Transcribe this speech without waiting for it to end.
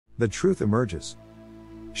The truth emerges.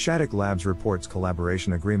 Shattuck Labs reports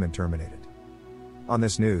collaboration agreement terminated. On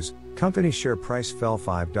this news, company share price fell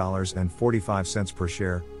 $5.45 per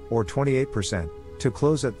share, or 28%, to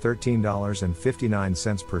close at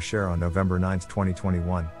 $13.59 per share on November 9,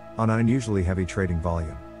 2021, on unusually heavy trading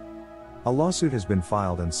volume. A lawsuit has been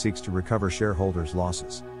filed and seeks to recover shareholders'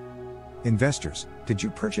 losses. Investors, did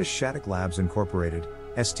you purchase Shattuck Labs Incorporated,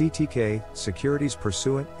 STTK, securities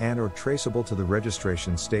pursuant and/or traceable to the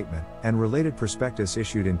registration statement and related prospectus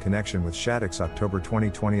issued in connection with Shattuck's October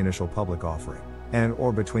 2020 initial public offering,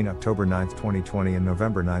 and/or between October 9, 2020 and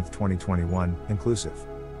November 9, 2021, inclusive?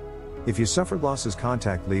 If you suffered losses,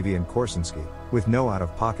 contact Leevee Korsinskee, with no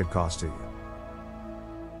out-of-pocket cost to you.